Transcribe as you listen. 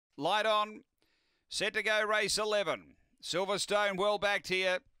Light on. Set to go, race 11. Silverstone well backed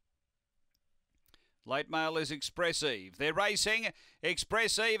here. Late Mail is Expressive. They're racing.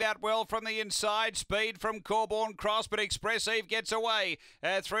 Expressive out well from the inside. Speed from Corborn Cross, but Expressive gets away.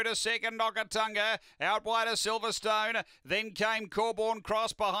 Through to second, Nokatunga. Out wide of Silverstone. Then came Corborn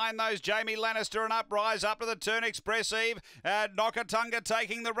Cross. Behind those, Jamie Lannister and Uprise. Up to the turn, Expressive. Nokatunga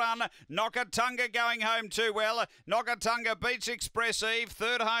taking the run. Nokatunga going home too well. Nokatunga beats Expressive.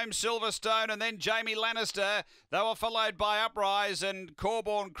 Third home, Silverstone, and then Jamie Lannister. They were followed by Uprise and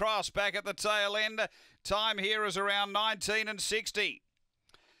Corborn Cross back at the tail end. Time here is around 19:60.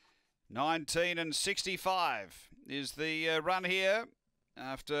 19:65 is the run here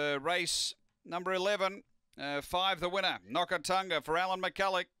after race number 11. 5 the winner, Nokatunga for Alan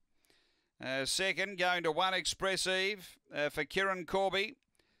McCulloch. Second going to 1 Expressive for Kieran Corby.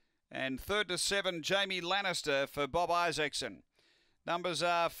 And third to 7 Jamie Lannister for Bob Isaacson. Numbers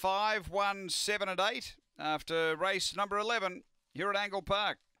are 5, 1, 7 and 8 after race number 11 here at Angle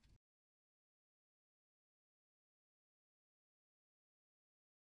Park.